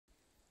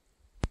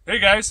Hey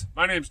guys,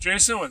 my name's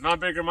Jason with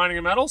Mount Baker Mining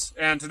and Metals,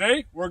 and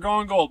today we're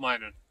going gold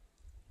mining.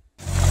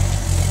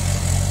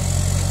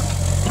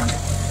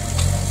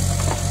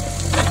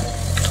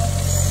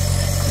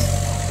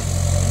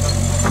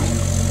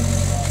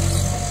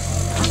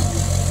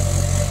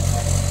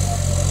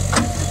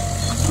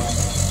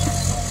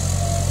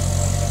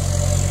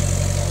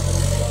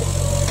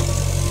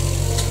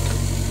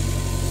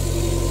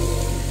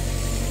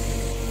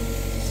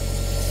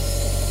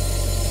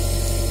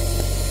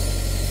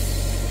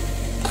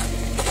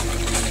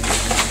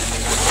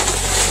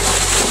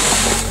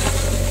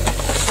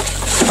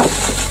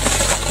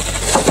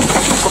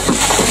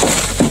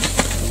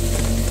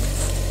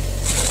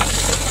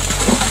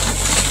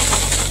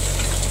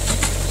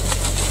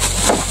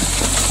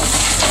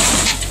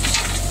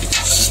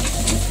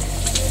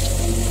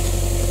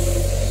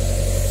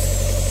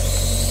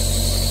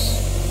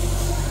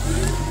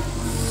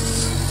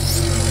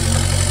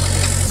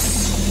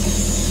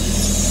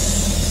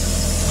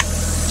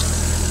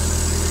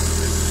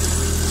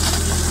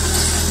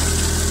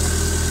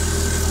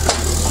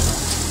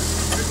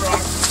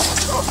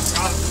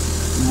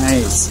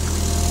 Nice.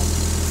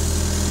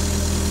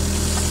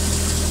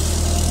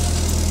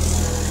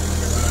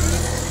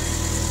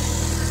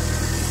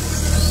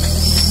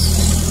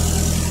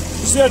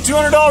 You see that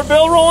 $200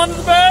 bill roll into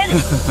the bag?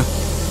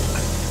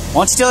 Why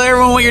don't you tell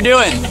everyone what you're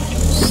doing?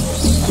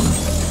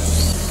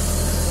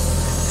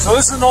 So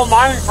this is an old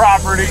mining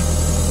property,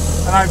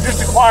 and I've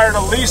just acquired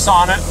a lease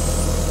on it.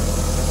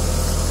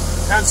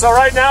 And so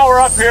right now we're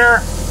up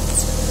here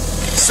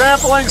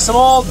sampling some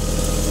old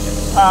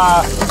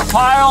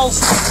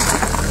piles,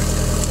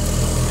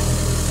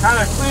 kind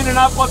of cleaning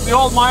up what the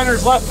old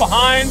miners left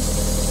behind,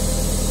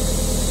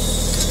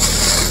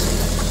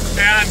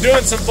 and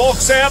doing some bulk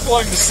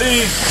sampling to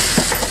see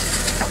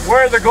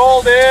where the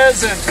gold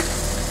is and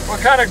what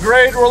kind of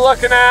grade we're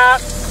looking at,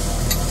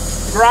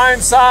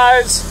 grind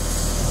size.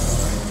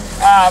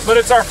 But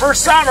it's our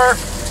first summer,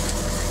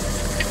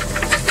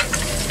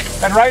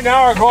 and right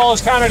now our goal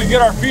is kind of to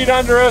get our feet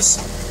under us.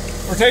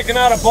 We're taking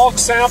out a bulk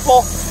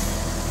sample.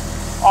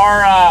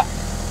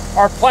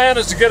 Our plan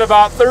is to get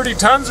about 30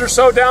 tons or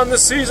so down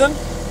this season,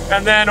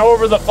 and then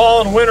over the fall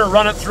and winter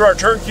run it through our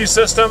turnkey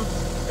system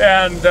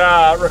and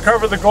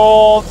recover the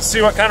gold,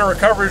 see what kind of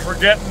recoveries we're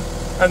getting,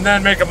 and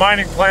then make a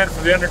mining plan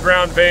for the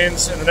underground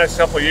veins in the next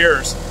couple of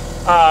years.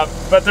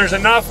 But there's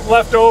enough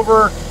left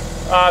over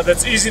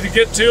that's easy to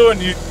get to, and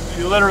you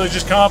literally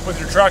just come up with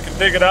your truck and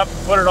dig it up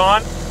and put it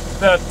on,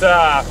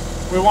 that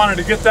we wanted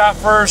to get that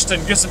first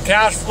and get some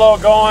cash flow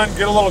going,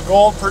 get a little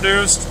gold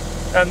produced,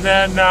 and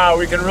then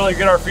we can really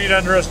get our feet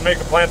under us and make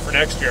a plan for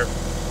next year.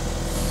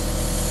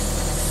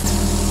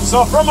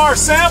 So from our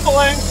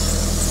sampling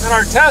and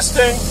our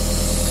testing,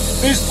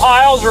 these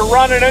piles are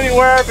running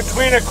anywhere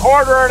between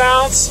 1/4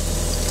 ounce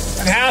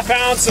and 1/2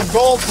 ounce of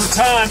gold per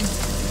ton.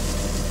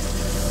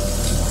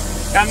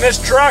 And this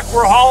truck,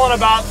 we're hauling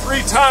about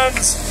 3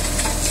 tons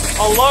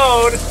a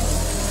load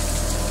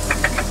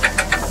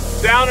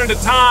down at a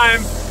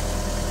time.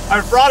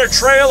 I've brought a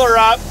trailer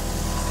up,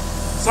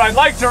 so I'd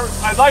like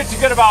to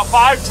get about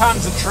 5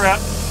 tons a trip,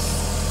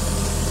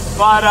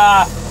 but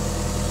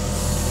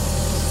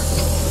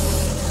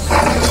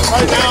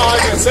right now,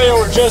 like I say,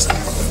 we're just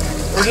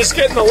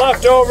getting the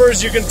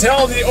leftovers. You can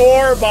tell the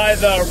ore by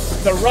the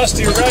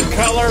rusty red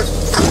color.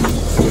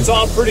 It's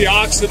all pretty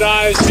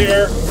oxidized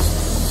here,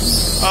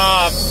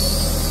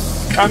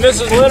 and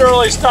this is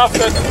literally stuff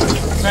that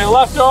they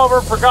left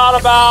over, forgot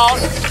about,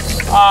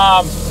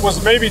 was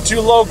maybe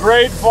too low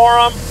grade for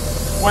them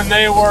when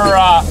they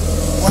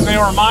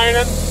were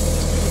mining.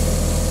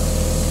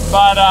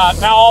 But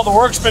now all the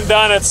work's been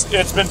done. It's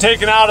been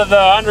taken out of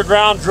the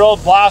underground,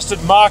 drilled,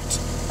 blasted, mucked,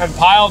 and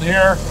piled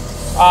here.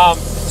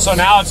 So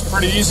now it's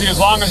pretty easy as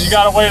long as you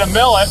got a way to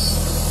mill it.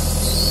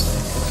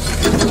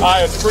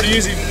 It's pretty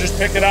easy to just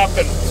pick it up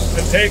and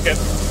take it.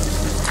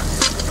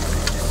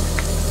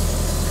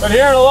 But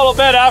here in a little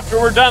bit, after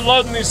we're done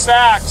loading these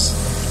sacks,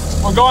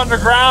 we'll go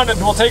underground and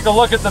we'll take a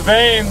look at the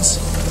veins,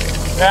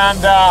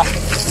 and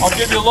I'll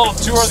give you a little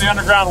tour of the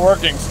underground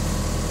workings.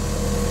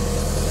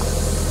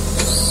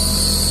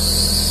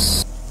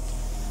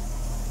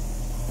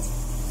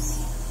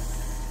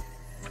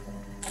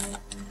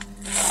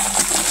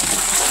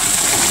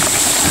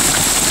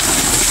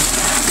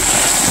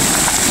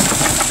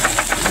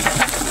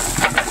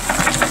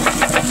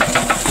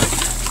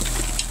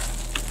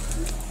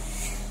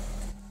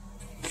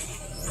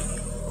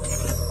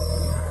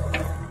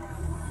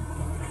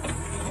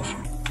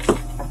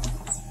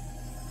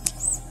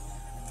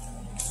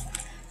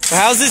 So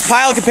how's this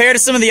pile compared to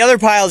some of the other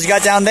piles you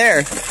got down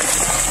there? For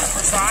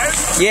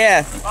size?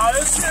 Yeah.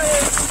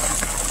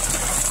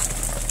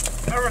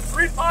 There were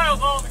 3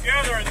 piles all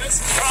together, and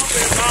this is probably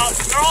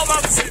they're all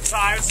about the same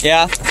size.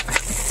 Yeah.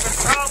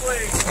 There's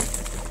probably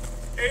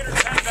 8 or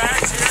 10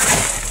 bags here.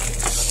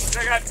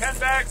 They got 10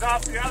 bags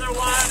off the other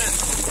one, and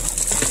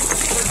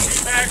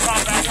 13 bags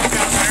off that one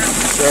down there.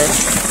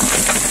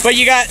 Sure. But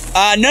you got,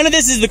 none of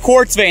this is the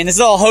quartz vein. This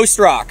is all host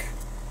rock.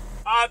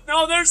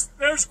 No, there's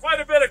quite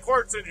a bit of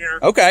quartz in here.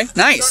 Okay,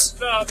 nice.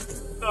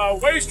 the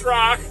waste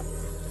rock,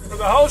 or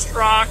the host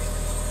rock,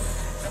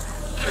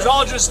 is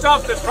all just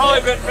stuff that's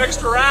probably been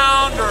mixed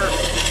around, or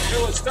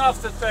it was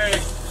stuff that they,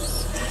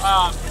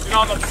 you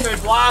know, they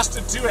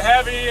blasted too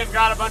heavy and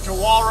got a bunch of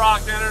wall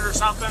rock in it or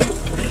something.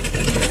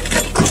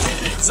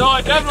 So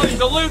it definitely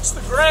dilutes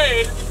the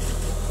grade,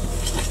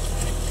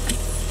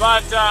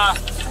 but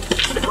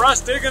for us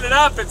digging it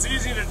up, it's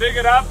easy to dig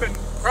it up and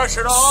crush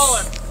it all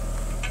and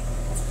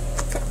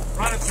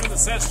run it through the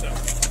system.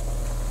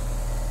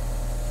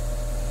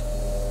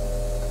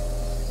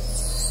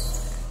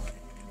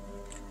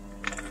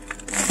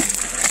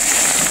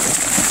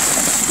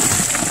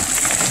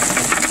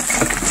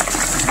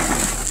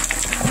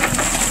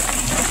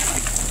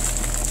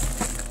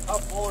 How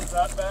full is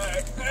that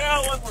bag?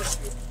 Yeah, one more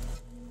scoop.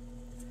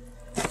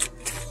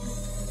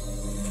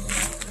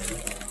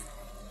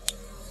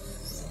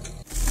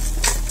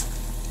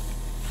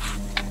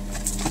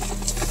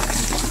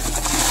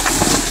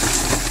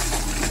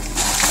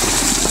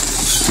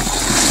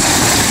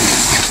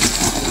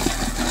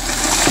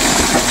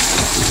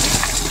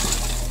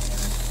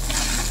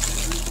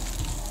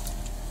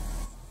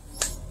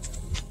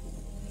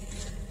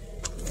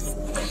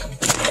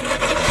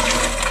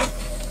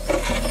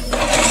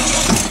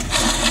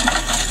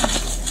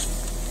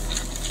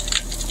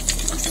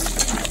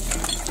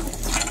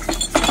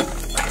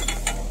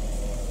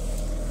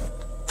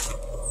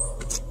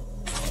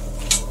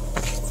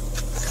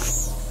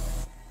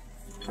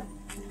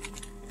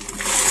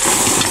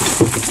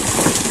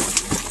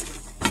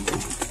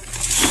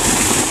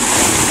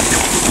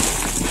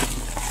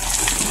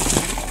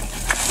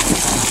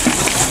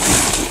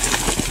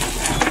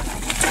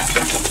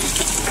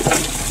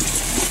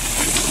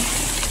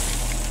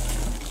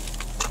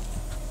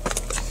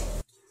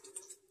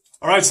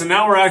 All right, so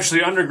now we're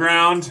actually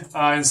underground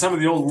in some of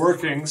the old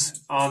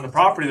workings on the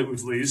property that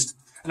we've leased.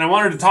 And I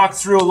wanted to talk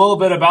through a little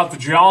bit about the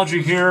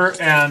geology here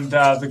and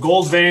the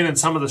gold vein and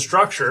some of the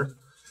structure.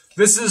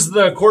 This is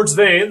the quartz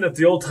vein that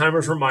the old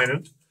timers were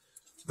mining.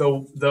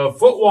 The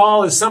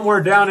footwall is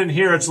somewhere down in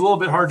here. It's a little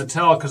bit hard to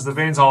tell because the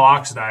vein's all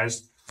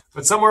oxidized.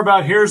 But somewhere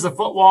about here is the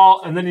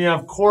footwall, and then you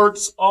have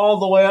quartz all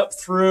the way up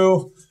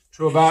through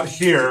to about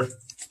here.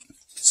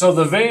 So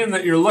the vein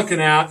that you're looking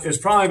at is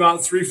probably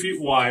about 3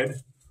 feet wide.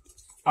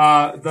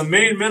 The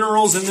main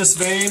minerals in this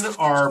vein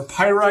are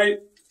pyrite,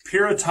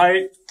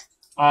 pyrrhotite,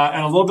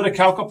 and a little bit of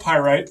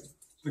chalcopyrite.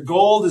 The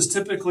gold is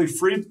typically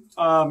free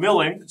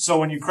milling, so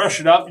when you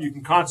crush it up, you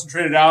can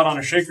concentrate it out on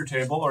a shaker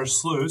table or a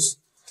sluice.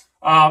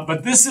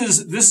 But this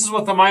is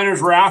what the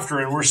miners were after,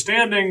 and we're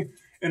standing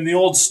in the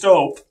old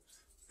stope,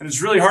 and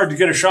it's really hard to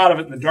get a shot of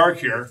it in the dark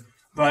here.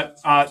 But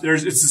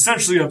it's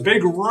essentially a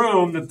big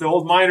room that the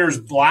old miners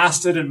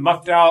blasted and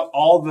mucked out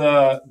all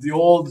the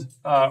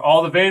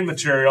vein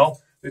material.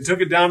 They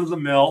took it down to the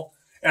mill,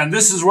 and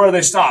this is where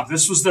they stopped.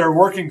 This was their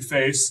working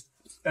face,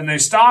 and they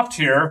stopped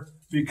here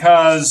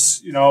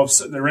because, you know,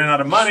 they ran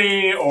out of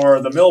money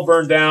or the mill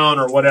burned down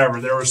or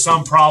whatever. There was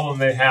some problem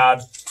they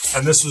had,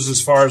 and this was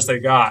as far as they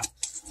got.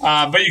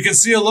 But you can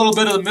see a little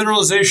bit of the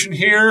mineralization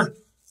here.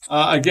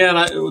 Again,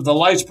 the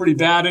light's pretty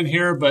bad in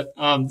here, but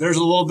there's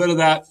a little bit of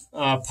that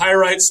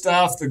pyrite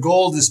stuff. The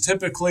gold is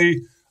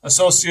typically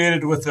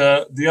associated with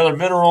the other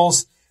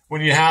minerals. When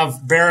you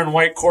have barren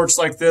white quartz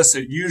like this,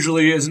 it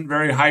usually isn't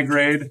very high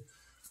grade.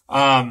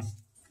 But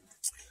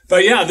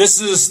yeah,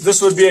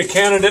 this would be a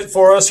candidate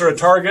for us, or a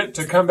target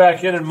to come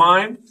back in and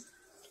mine.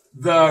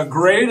 The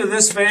grade of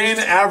this vein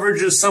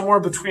averages somewhere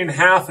between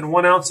 1/2 and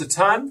 1 ounce a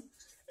ton.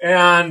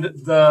 And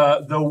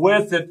the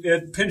width,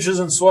 it pinches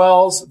and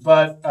swells,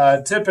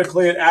 but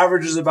typically it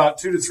averages about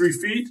 2 to 3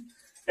 feet.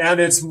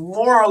 And it's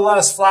more or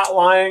less flat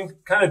lying,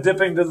 kind of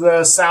dipping to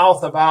the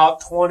south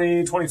about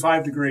 20,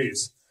 25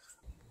 degrees.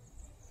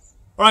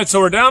 All right,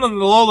 so we're down in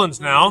the lowlands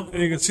now,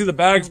 and you can see the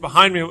bags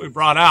behind me that we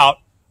brought out.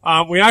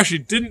 We actually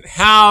didn't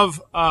have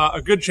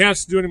a good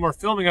chance to do any more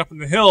filming up in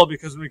the hill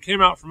because when we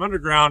came out from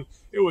underground,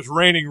 it was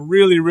raining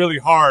really, really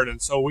hard. And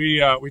so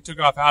we took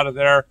off out of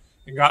there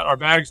and got our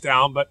bags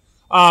down. But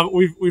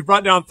we've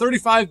brought down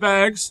 35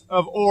 bags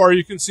of ore.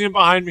 You can see them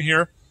behind me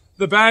here.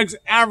 The bags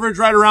average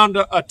right around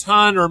a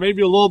ton or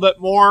maybe a little bit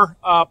more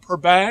per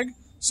bag.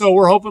 So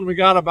we're hoping we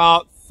got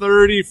about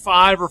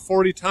 35 or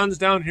 40 tons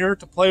down here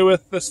to play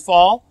with this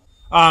fall.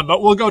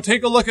 But we'll go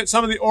take a look at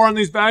some of the ore in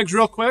these bags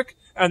real quick,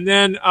 and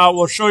then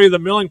we'll show you the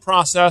milling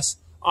process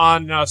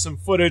on some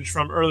footage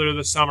from earlier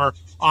this summer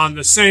on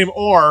the same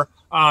ore,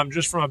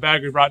 just from a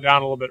bag we brought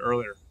down a little bit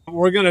earlier.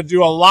 We're going to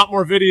do a lot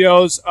more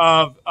videos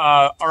of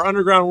our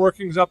underground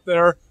workings up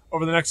there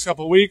over the next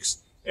couple of weeks,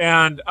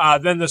 and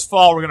then this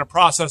fall we're going to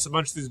process a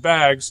bunch of these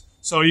bags,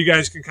 so you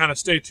guys can kind of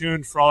stay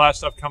tuned for all that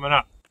stuff coming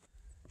up.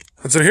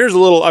 And so here's a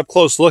little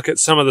up-close look at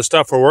some of the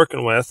stuff we're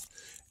working with.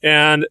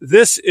 And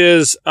this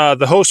is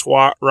the host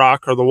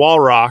rock, or the wall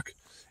rock.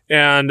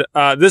 And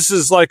this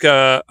is like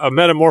a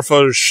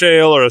metamorphosed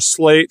shale or a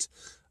slate.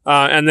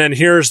 And then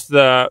here's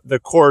the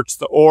quartz,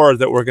 the ore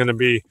that we're going to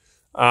be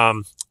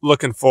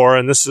looking for.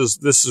 And this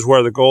is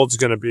where the gold's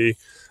going to be.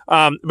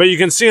 But you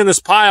can see in this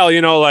pile, you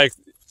know, like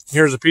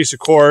here's a piece of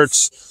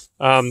quartz.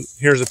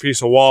 Here's a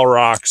piece of wall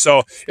rock.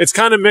 So it's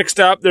kind of mixed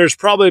up. There's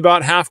probably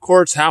about half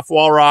quartz, half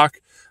wall rock.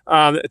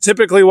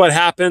 Typically what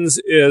happens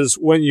is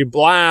when you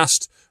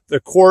blast, the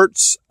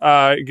quartz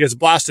it gets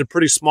blasted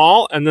pretty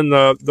small, and then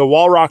the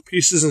wall rock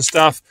pieces and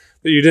stuff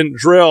that you didn't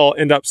drill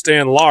end up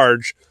staying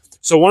large.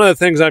 So one of the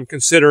things I'm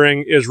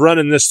considering is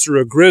running this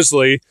through a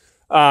grizzly,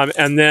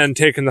 and then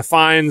taking the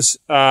fines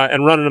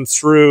and running them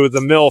through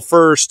the mill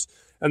first,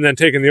 and then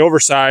taking the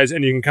oversize,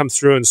 and you can come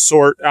through and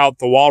sort out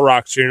the wall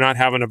rock, so you're not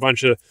having a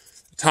bunch of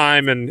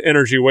time and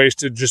energy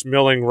wasted just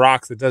milling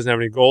rock that doesn't have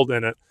any gold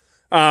in it.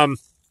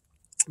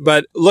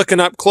 But looking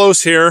up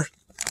close here,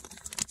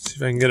 see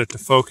if I can get it to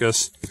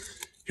focus.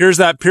 Here's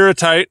that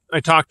pyrrhotite I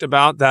talked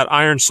about, that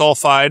iron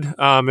sulfide.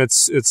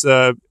 It's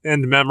a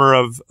end member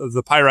of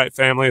the pyrite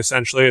family,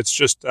 essentially. It's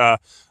just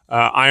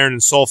iron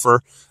and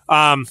sulfur.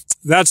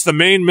 That's the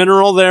main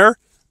mineral there.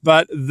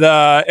 But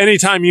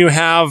anytime you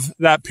have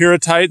that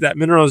pyrrhotite, that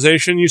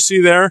mineralization you see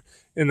there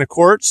in the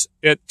quartz,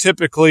 it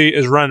typically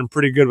is running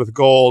pretty good with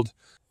gold.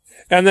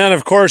 And then,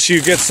 of course,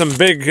 you get some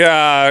big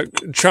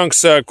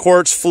chunks of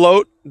quartz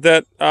float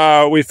that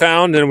we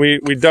found, and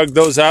we dug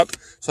those up.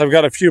 So I've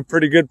got a few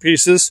pretty good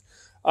pieces.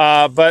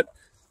 But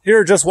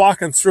here, just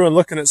walking through and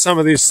looking at some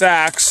of these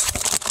sacks,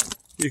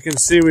 you can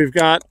see we've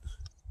got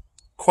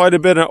quite a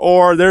bit of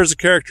ore. There's a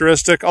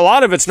characteristic. A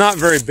lot of it's not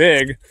very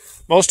big.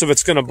 Most of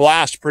it's going to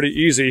blast pretty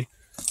easy.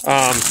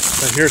 And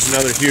here's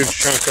another huge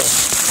chunk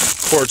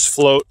of quartz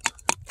float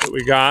that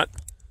we got.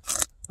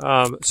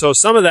 So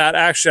some of that,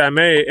 actually, I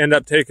may end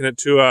up taking it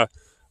to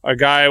a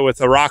guy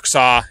with a rock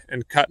saw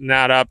and cutting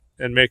that up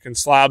and making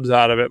slabs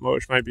out of it,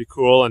 which might be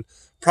cool and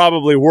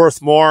probably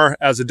worth more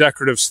as a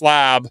decorative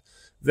slab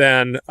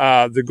than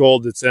the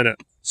gold that's in it.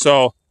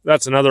 So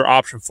that's another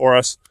option for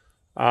us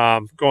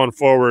going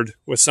forward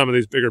with some of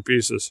these bigger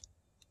pieces.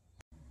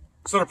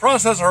 So to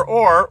process our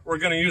ore, we're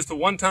going to use the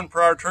 1 ton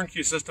per hour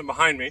turnkey system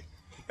behind me,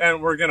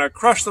 and we're going to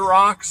crush the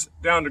rocks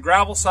down to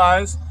gravel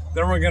size.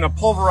 Then we're going to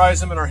pulverize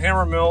them in our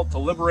hammer mill to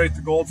liberate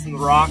the gold from the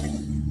rock.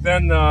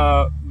 Then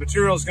the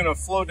material is going to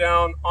flow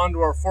down onto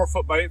our 4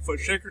 foot by 8 foot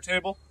shaker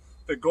table.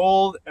 The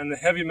gold and the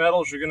heavy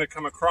metals are going to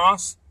come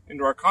across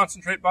into our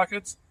concentrate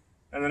buckets.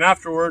 And then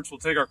afterwards, we'll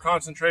take our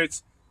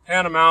concentrates,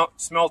 pan them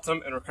out, smelt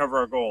them, and recover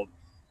our gold.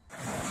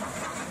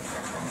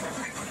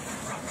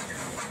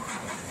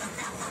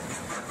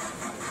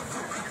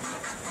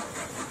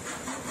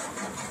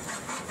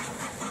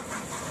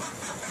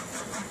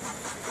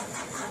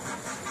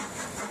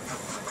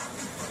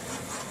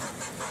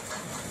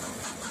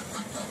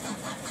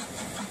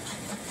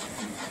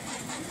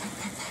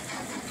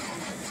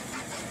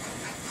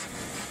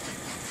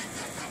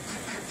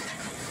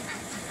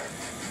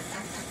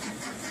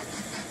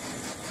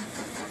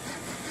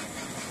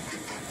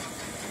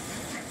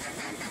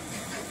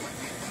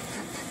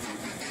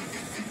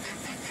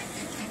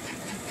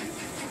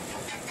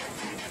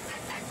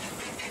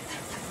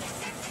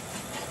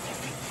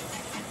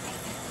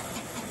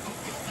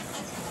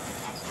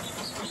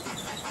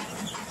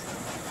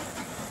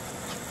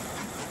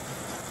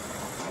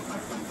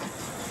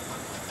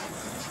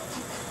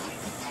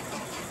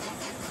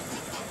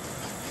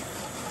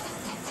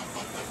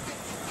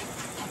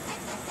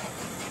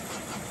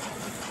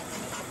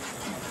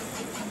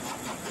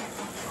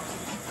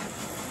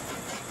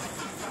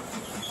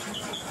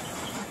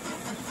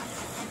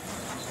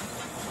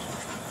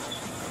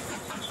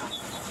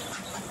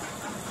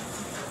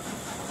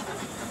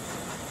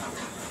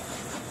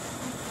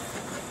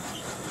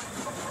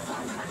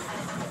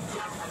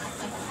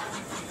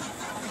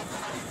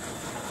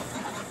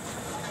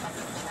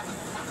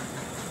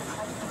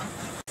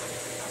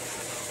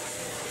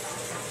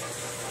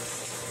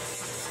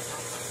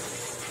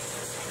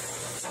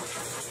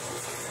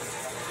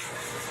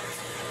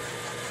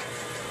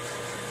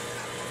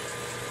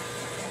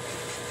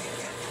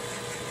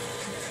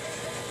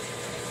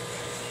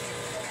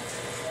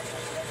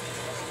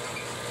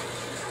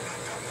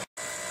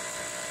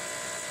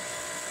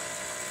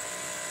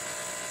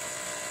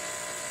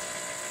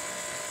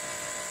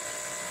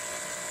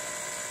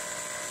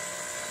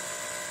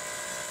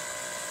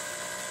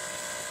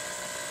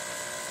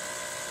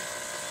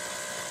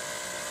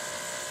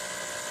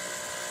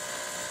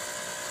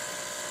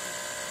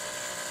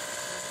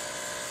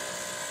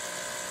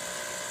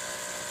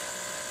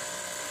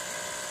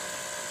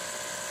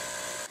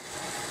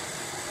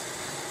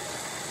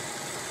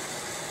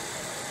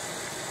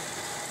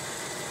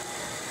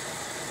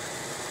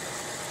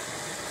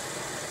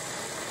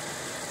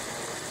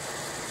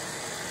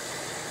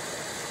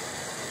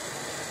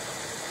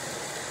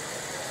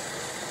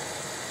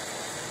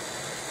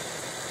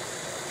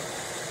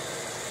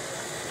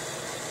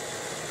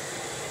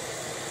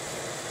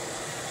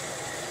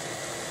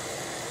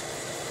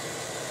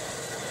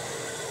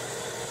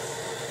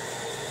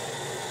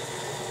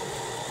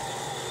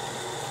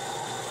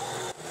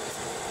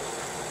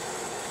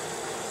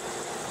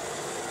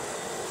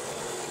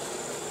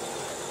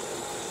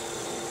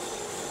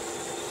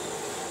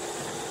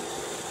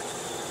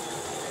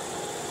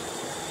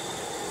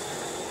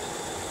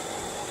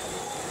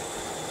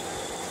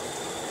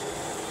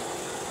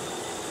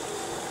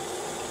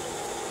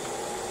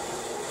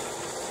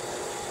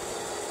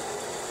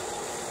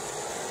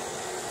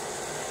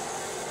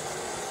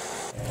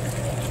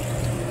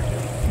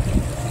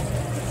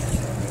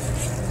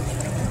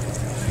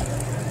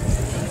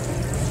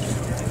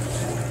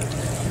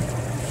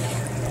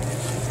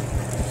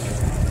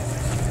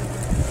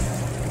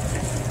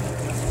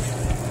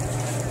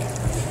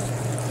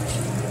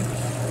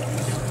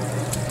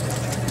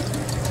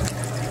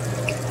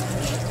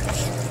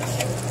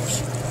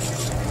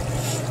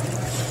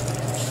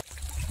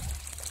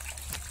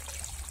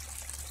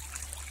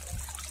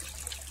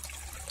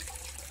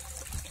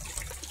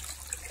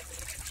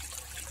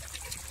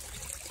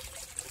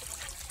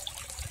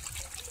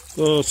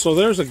 So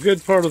there's a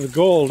good part of the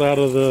gold out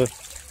of the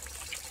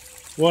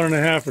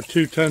 1.5 or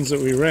 2 tons that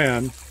we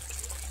ran.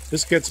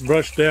 This gets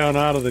brushed down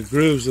out of the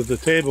grooves of the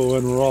table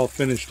when we're all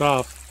finished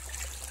off,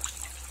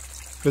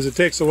 because it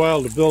takes a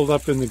while to build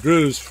up in the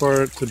grooves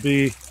for it to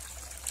be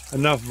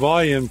enough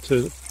volume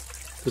to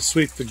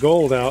sweep the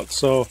gold out.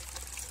 So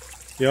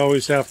you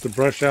always have to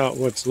brush out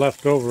what's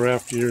left over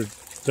after you're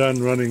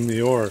done running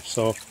the ore.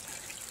 So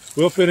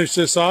we'll finish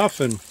this off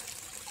and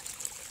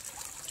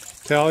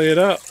tally it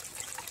up.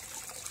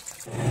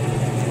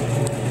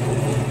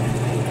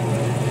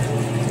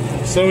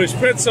 So we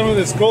spread some of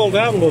this gold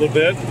out a little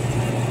bit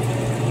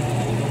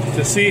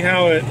to see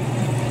how it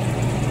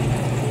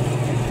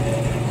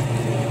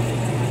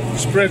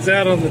spreads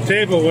out on the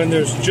table when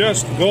there's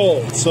just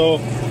gold. So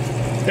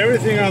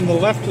everything on the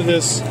left of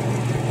this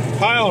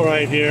pile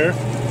right here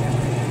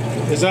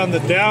is on the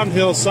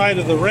downhill side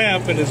of the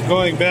ramp and is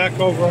going back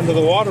over under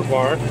the water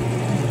bar.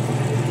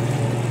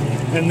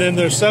 And then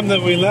there's some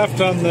that we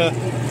left on the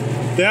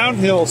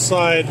downhill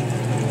side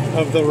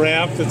of the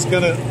ramp that's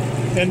going to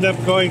end up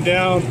going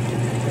down,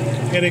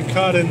 getting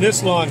caught in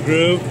this long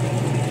groove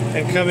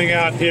and coming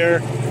out here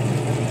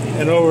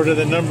and over to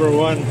the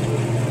 #1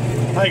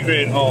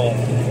 high-grade hole.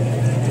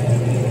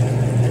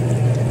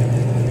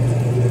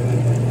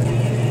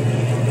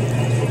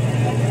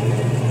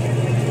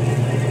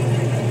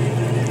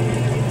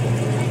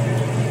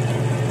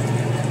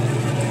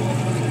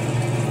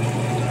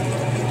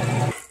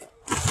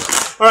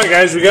 Alright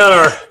guys, we got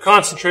our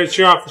concentrates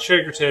here off the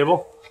shaker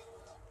table.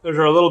 There's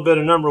our little bit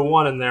of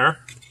 #1 in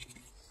there.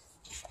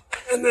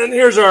 And then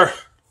here's our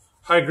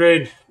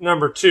high-grade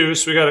 #2,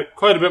 so we got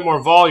quite a bit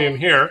more volume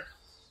here.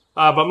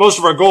 But most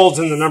of our gold's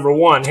in the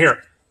 #1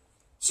 here.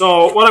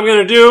 So what I'm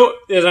going to do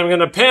is I'm going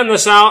to pan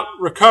this out,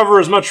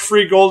 recover as much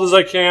free gold as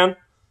I can,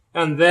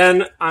 and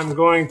then I'm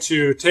going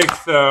to take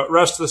the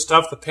rest of the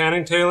stuff, the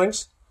panning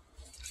tailings,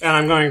 and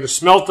I'm going to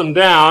smelt them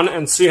down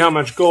and see how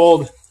much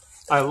gold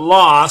I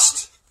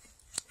lost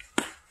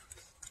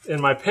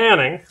in my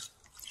panning.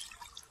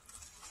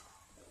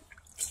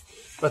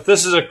 But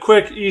this is a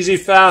quick, easy,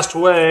 fast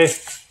way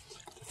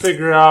to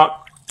figure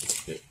out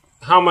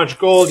how much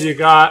gold you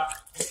got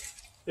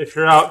if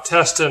you're out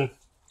testing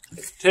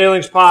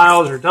tailings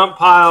piles or dump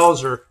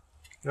piles or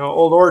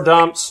old ore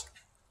dumps.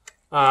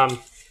 And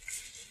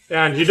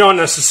you don't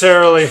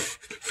necessarily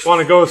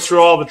want to go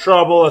through all the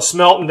trouble of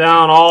smelting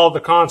down all the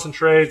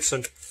concentrates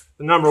and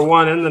the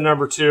 #1 and the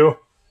 #2.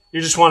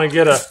 You just want to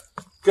get a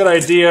good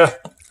idea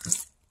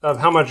of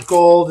how much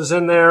gold is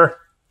in there,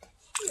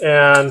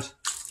 and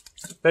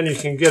then you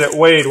can get it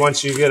weighed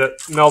once you get it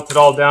melted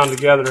all down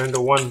together into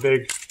one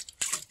big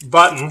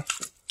button.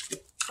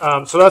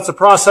 So that's the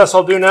process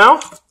I'll do now.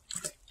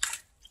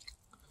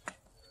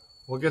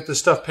 We'll get this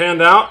stuff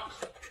panned out,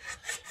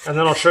 and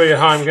then I'll show you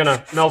how I'm going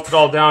to melt it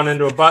all down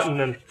into a button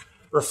and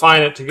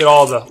refine it to get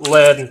all the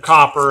lead and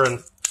copper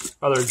and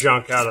other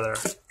junk out of there.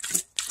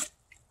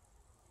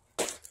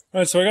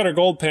 All right, so I got our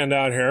gold panned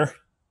out here,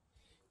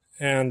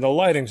 and the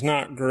lighting's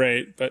not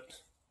great,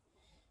 but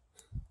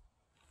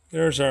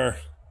there's our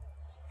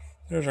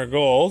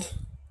gold.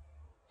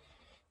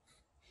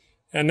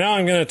 And now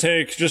I'm going to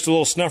take just a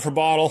little snuffer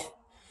bottle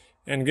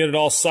and get it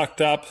all sucked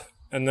up,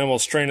 and then we'll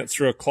strain it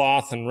through a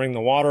cloth and wring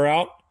the water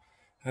out,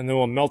 and then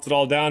we'll melt it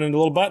all down into a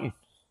little button.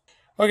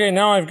 Okay,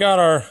 now I've got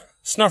our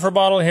snuffer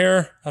bottle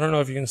here. I don't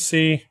know if you can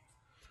see.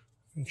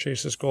 I can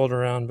chase this gold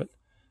around, but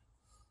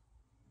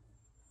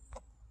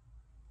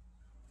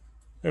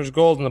there's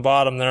gold in the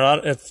bottom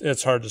there.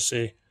 It's hard to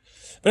see.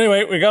 But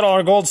anyway, we got all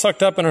our gold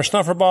sucked up in our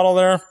snuffer bottle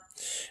there.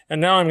 And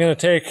now I'm going to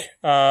take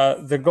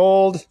the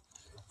gold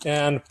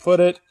and put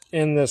it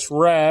in this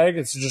rag.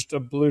 It's just a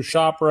blue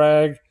shop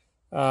rag.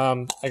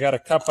 I got a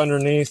cup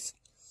underneath.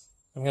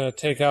 I'm going to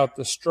take out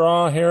the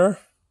straw here.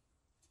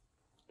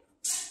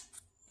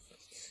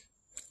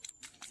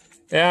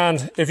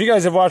 And if you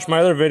guys have watched my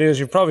other videos,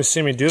 you've probably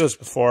seen me do this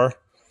before.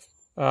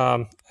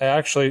 I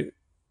actually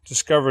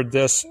discovered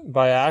this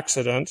by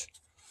accident.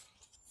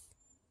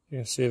 You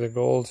can see the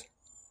gold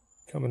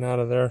coming out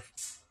of there.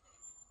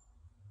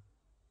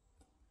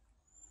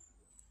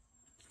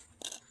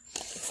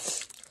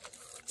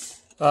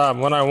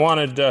 When I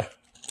wanted to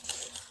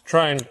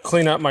try and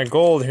clean up my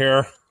gold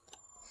here,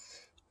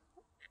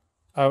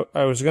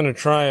 I was going to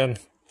try and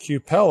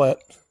Q-pel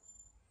it,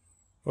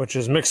 which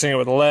is mixing it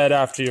with lead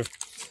after you've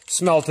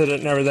smelted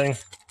it and everything.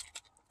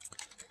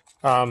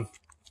 And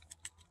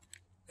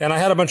I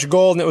had a bunch of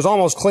gold, and it was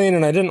almost clean,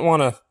 and I didn't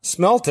want to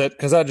smelt it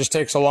because that just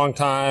takes a long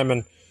time,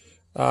 and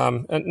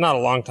not a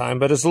long time,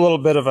 but it's a little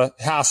bit of a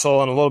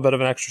hassle and a little bit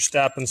of an extra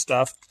step and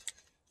stuff.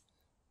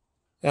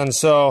 And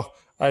so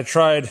I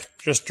tried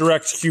just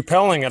direct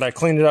Q-pelling it. I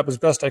cleaned it up as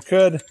best I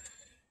could,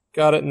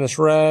 got it in this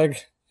rag,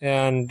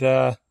 and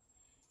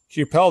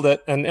Q-pelled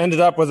it, and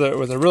ended up with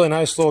a really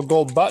nice little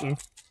gold button.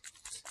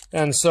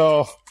 And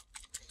so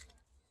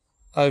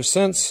I've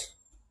since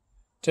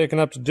taken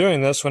up to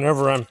doing this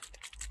whenever I'm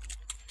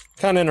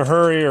kind of in a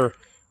hurry or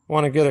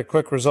want to get a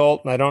quick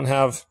result and I don't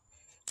have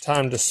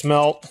time to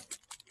smelt.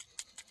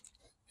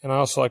 And I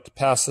also like to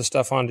pass this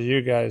stuff on to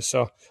you guys.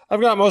 So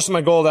I've got most of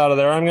my gold out of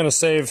there. I'm going to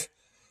save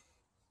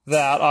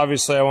that.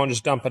 Obviously, I won't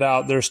just dump it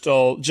out. There's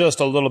still just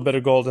a little bit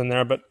of gold in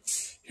there. But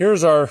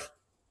here's our, let's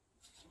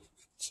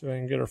see if I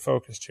can get her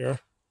focused here.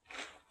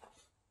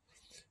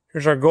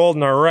 Here's our gold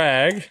in our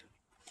rag.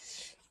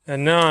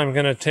 And now I'm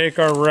going to take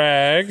our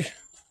rag,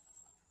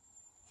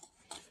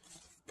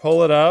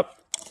 pull it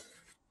up,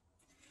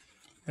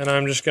 and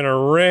I'm just going to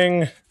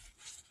wring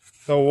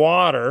the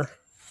water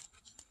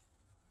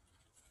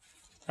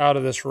out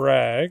of this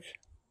rag.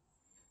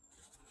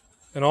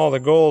 And all the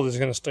gold is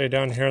going to stay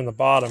down here in the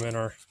bottom in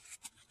our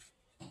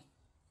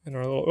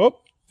little, oh,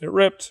 it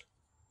ripped.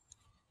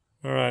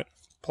 All right,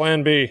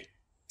 plan B.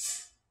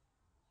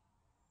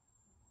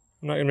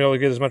 I'm not going to be able to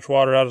get as much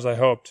water out as I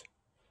hoped.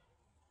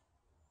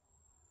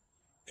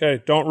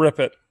 Okay, don't rip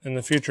it. In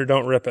the future,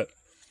 don't rip it.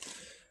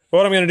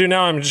 What I'm going to do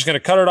now, I'm just going to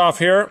cut it off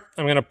here.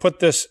 I'm going to put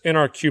this in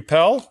our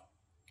cupel.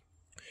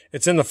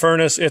 It's in the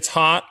furnace. It's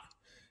hot.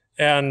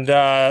 And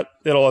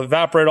it'll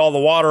evaporate all the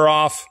water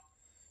off.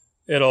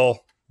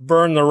 It'll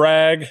burn the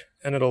rag.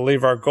 And it'll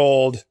leave our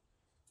gold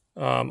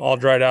all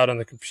dried out in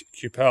the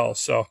cupel.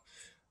 So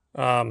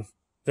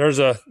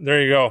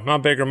there you go.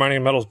 Mount Baker Mining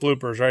and Metals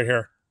bloopers right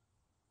here.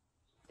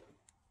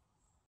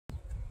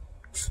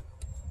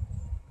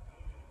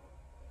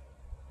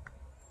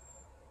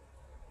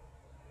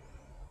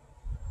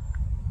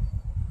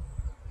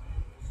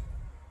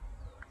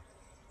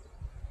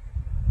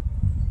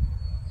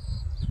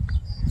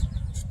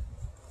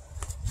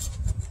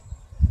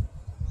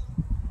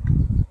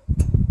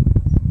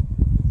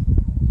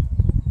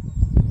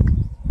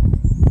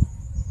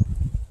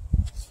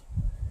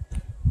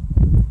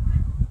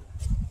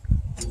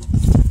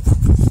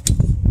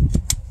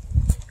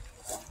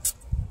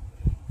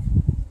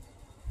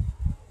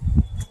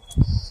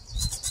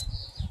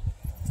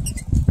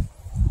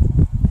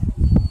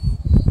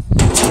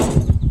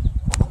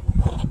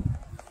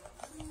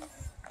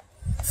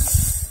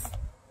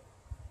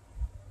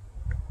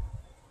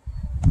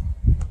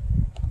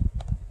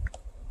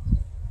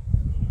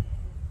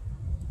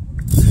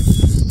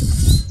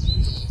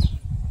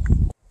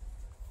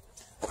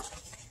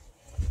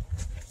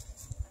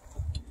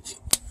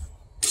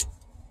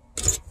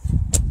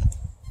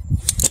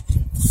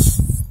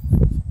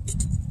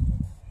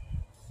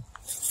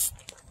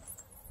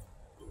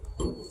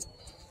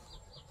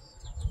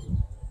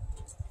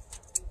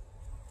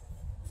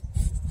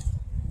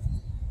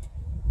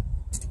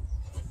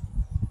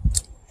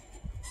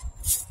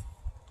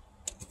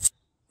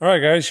 All right,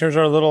 guys, here's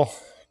our little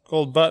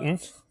gold button.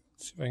 Let's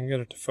see if I can get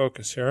it to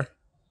focus here.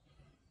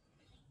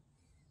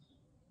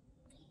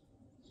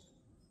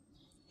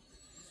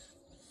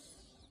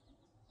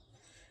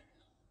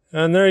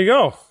 And there you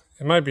go.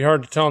 It might be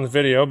hard to tell in the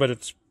video, but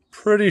it's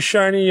pretty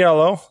shiny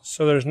yellow,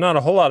 so there's not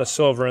a whole lot of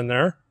silver in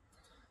there.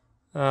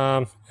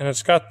 And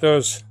it's got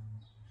those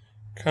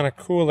kind of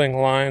cooling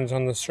lines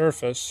on the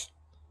surface.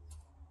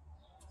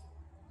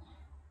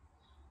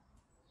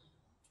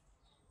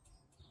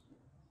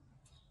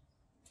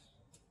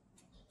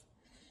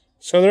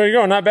 So there you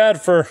go. Not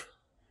bad for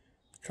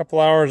a couple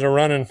hours of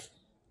running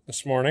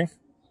this morning.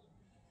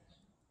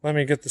 Let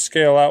me get the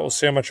scale out. We'll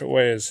see how much it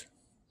weighs.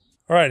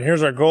 All right,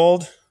 here's our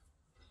gold.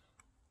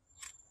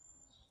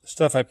 The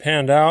stuff I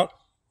panned out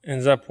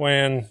ends up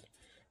weighing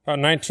about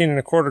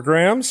 19¼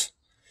 grams.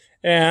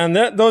 And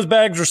those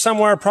bags are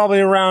somewhere probably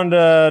around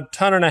 1.5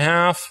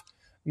 tons,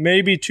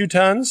 maybe 2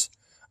 tons.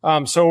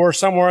 So we're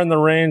somewhere in the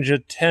range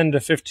of 10 to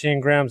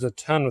 15 grams a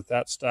ton with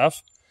that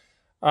stuff.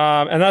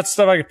 And that's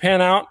stuff I could pan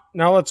out.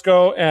 Now let's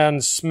go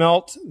and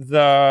smelt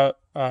the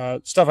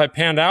stuff I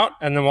panned out,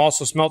 and then we'll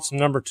also smelt some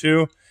number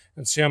 2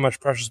 and see how much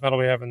precious metal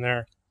we have in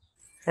there.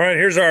 All right,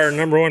 here's our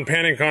number 1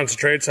 panning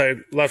concentrates. I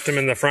left them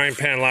in the frying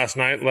pan last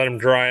night, let them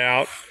dry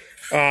out.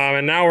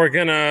 And now we're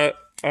gonna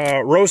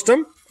roast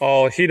them.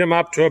 I'll heat them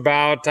up to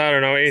about,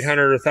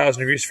 800 or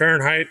 1,000 degrees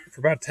Fahrenheit for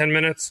about 10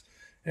 minutes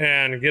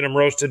and get them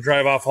roasted,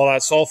 drive off all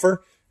that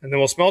sulfur, and then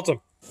we'll smelt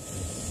them.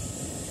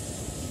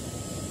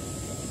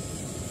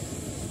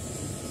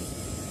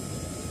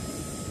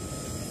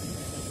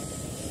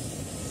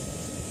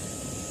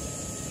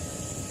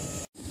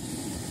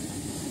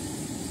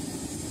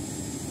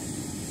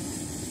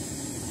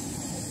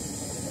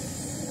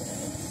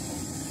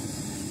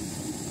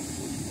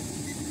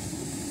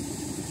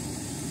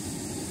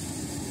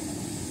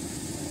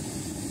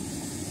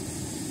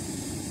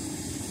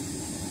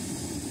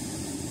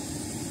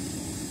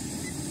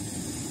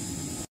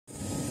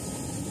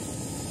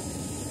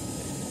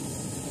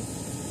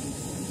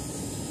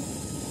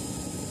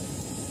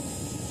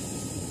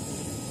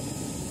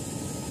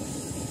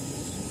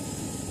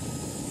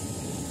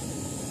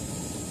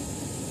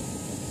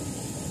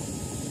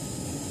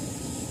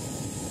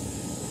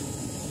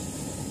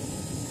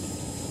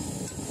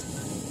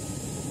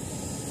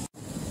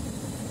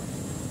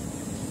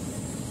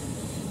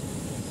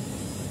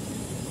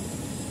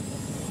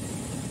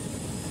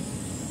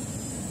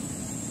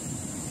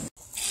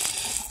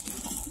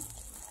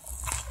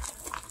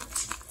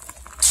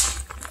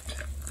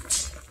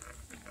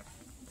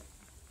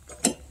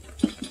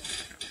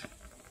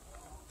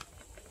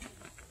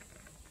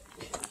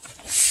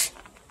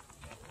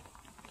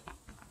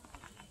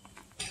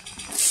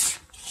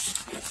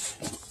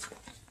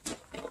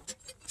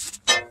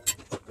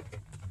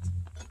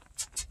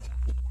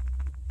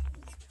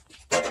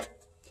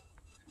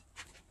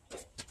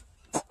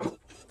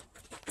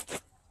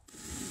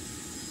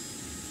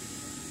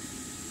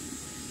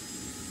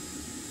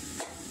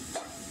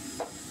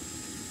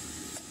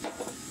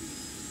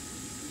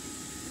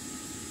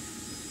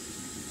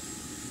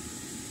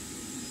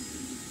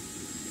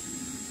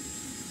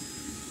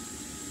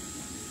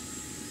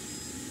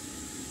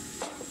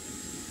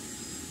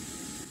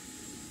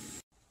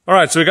 All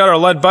right, so we got our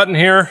lead button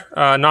here,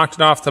 knocked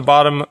it off the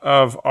bottom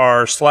of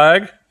our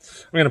slag.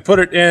 I'm going to put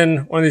it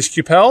in one of these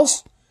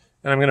cupels,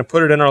 and I'm going to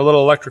put it in our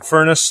little electric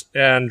furnace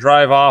and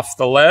drive off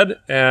the lead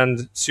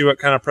and see what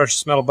kind of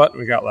precious metal button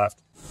we got left.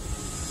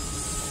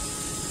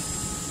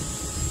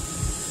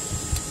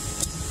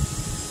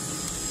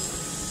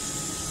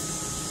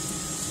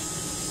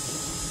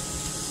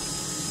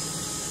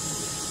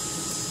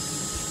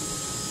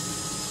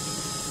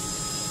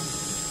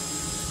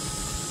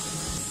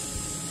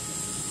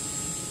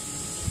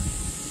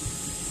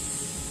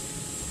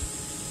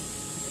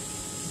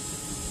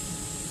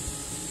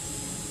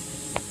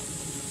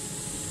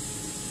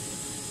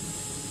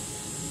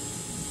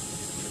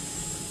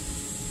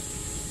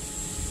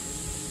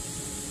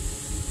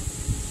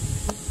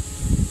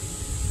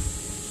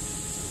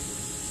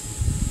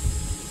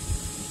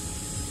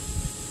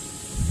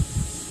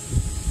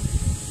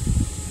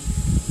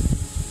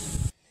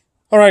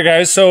 All right,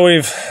 guys, so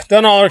we've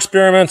done all our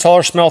experiments, all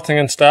our smelting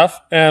and stuff,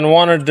 and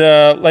wanted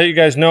to let you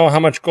guys know how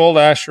much gold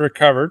I actually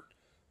recovered.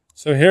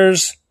 So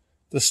here's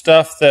the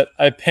stuff that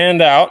I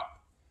panned out.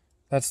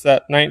 That's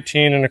that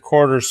 19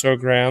 1/4 or so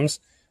grams.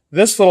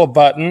 This little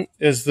button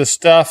is the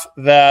stuff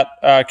that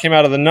came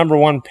out of the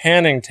 #1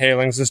 panning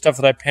tailings, the stuff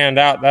that I panned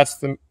out. That's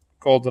the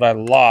gold that I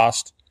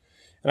lost.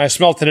 And I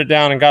smelted it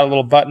down and got a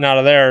little button out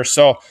of there.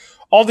 So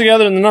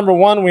altogether in the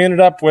 #1, we ended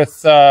up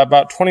with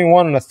about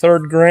 21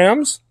 1/3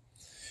 grams.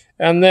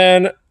 And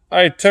then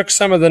I took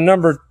some of the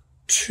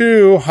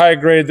 #2 high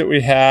grade that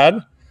we had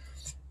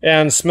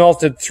and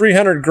smelted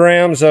 300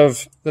 grams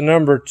of the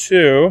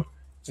 #2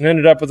 and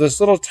ended up with this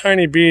little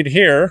tiny bead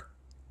here,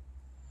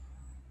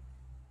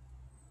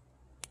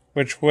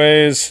 which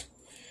weighs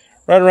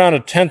right around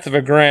 1/10 of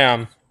a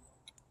gram.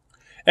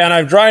 And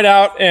I've dried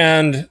out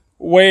and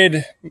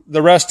weighed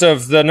the rest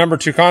of the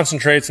 #2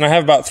 concentrates, and I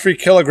have about 3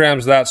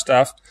 kilograms of that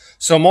stuff.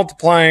 So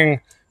multiplying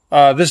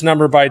this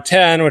number by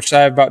 10, which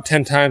I have about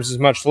 10 times as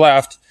much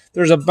left,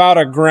 there's about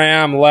a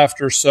gram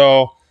left or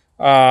so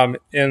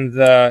in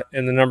the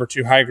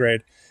 #2 high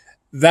grade.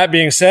 That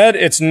being said,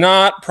 it's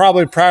not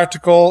probably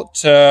practical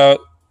to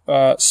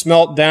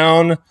smelt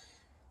down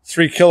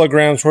 3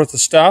 kilograms worth of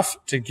stuff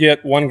to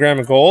get 1 gram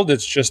of gold.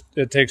 It's just,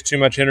 it takes too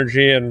much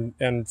energy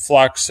and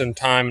flux and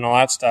time and all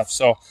that stuff.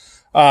 So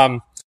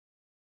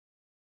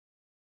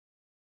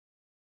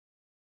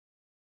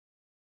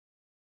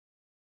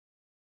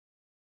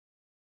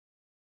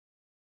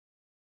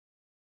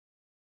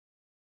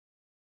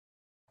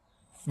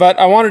but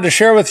I wanted to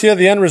share with you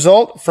the end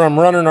result from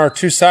running our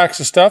 2 sacks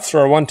of stuff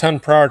through our 1 ton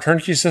per hour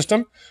turnkey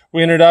system.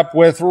 We ended up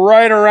with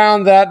right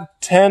around that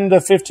 10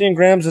 to 15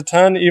 grams a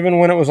ton, even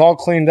when it was all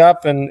cleaned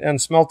up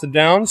and smelted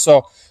down.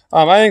 So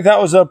I think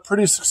that was a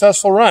pretty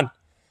successful run.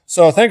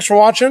 So thanks for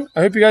watching.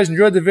 I hope you guys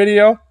enjoyed the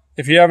video.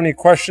 If you have any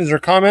questions or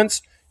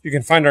comments, you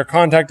can find our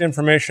contact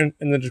information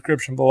in the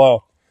description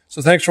below.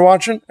 So thanks for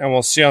watching, and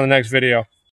we'll see you on the next video.